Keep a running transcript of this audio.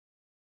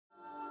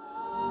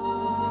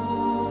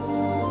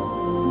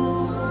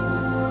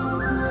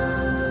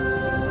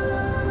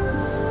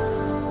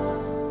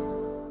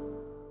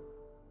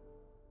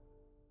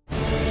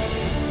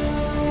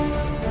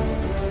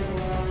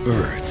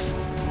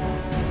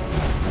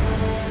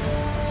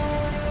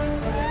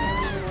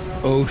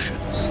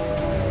oceans,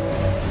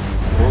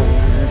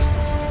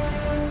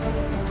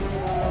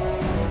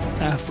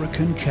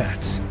 African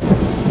cats,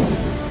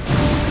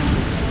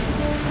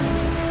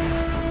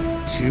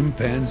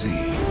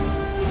 chimpanzee.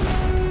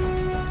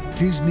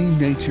 Disney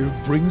Nature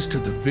brings to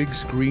the big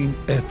screen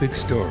epic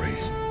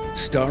stories,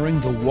 starring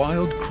the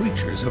wild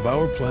creatures of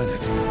our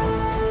planet.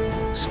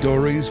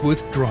 Stories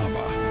with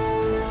drama,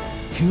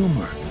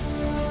 humor,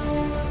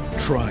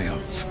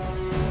 triumph,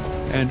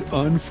 and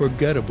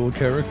unforgettable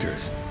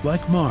characters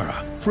like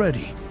Mara,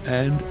 Freddie,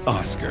 and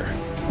Oscar.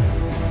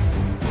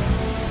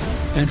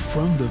 And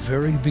from the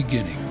very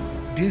beginning,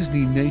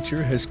 Disney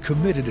Nature has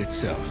committed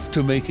itself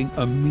to making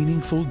a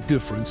meaningful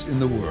difference in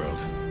the world.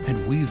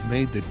 And we've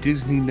made the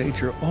Disney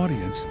Nature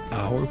audience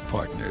our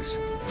partners.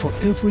 For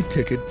every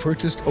ticket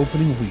purchased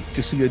opening week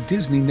to see a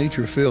Disney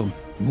Nature film,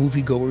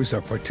 moviegoers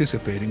are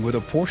participating with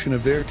a portion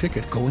of their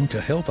ticket going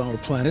to help our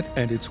planet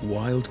and its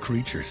wild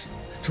creatures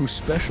through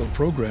special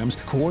programs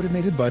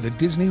coordinated by the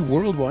Disney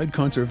Worldwide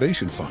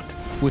Conservation Fund,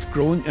 with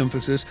growing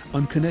emphasis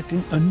on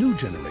connecting a new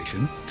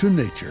generation to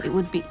nature. It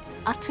would be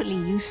utterly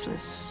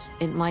useless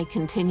in my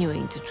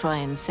continuing to try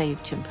and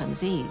save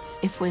chimpanzees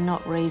if we're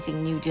not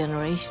raising new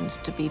generations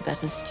to be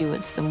better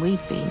stewards than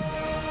we've been.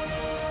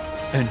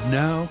 And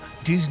now,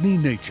 Disney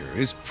Nature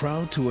is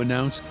proud to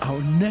announce our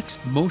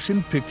next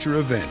motion picture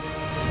event.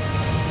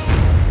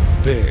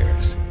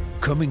 Bears,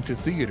 coming to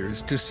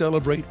theaters to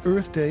celebrate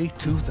Earth Day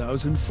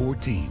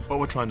 2014. What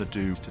we're trying to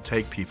do is to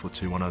take people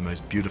to one of the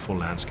most beautiful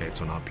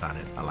landscapes on our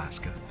planet,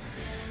 Alaska,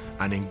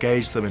 and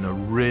engage them in a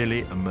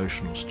really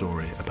emotional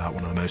story about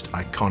one of the most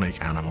iconic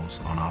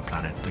animals on our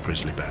planet, the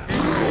grizzly bear.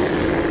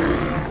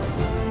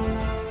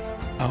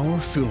 Our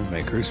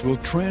filmmakers will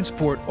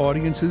transport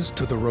audiences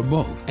to the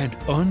remote and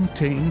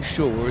untamed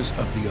shores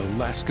of the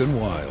Alaskan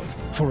wild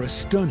for a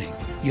stunning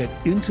yet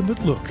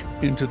intimate look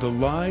into the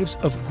lives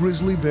of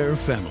grizzly bear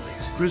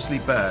families. Grizzly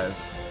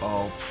bears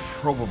are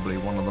probably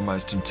one of the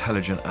most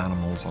intelligent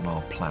animals on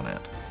our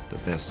planet,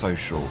 that they're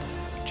social,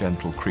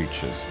 gentle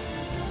creatures.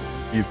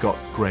 You've got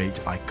great,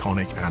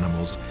 iconic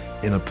animals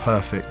in a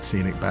perfect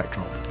scenic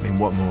backdrop. I mean,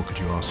 what more could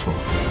you ask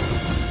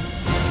for?